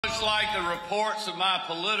looks like the reports of my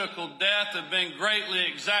political death have been greatly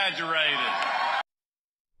exaggerated.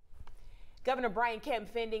 Governor Brian Kemp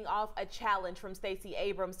fending off a challenge from Stacey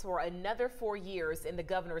Abrams for another 4 years in the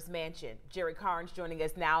governor's mansion. Jerry Carnes joining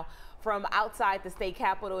us now from outside the state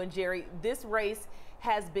capitol. And Jerry, this race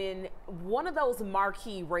has been one of those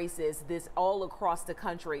marquee races all across the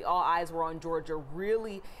country. All eyes were on Georgia,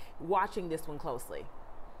 really watching this one closely.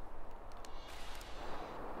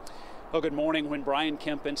 Well, good morning. When Brian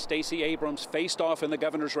Kemp and Stacey Abrams faced off in the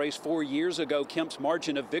governor's race 4 years ago, Kemp's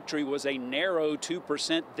margin of victory was a narrow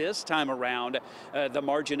 2%. This time around, the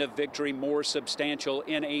margin of victory more substantial.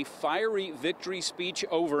 In a fiery victory speech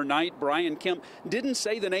overnight, Brian Kemp didn't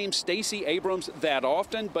say the name Stacey Abrams that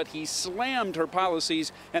often, but he slammed her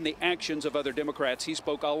policies and the actions of other Democrats. He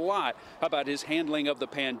spoke a lot about his handling of the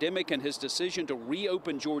pandemic and his decision to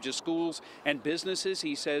reopen Georgia schools and businesses.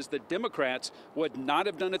 He says the Democrats would not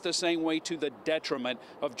have done it the same way, to the detriment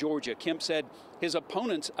of Georgia. Kemp said his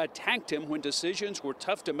opponents attacked him when decisions were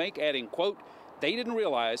tough to make, adding, quote, "They didn't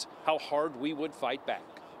realize how hard we would fight back."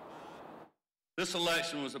 This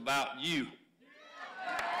election was about you.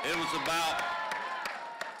 It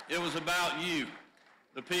was about you,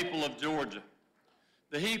 the people of Georgia.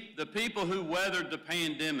 The people who weathered the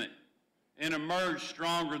pandemic and emerged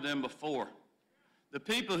stronger than before. The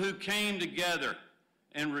people who came together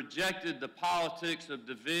and rejected the politics of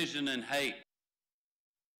division and hate.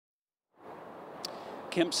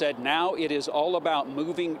 Kemp said now it is all about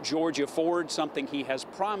moving Georgia forward, something he has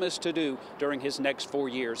promised to do during his next 4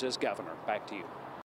 years as governor. Back to you.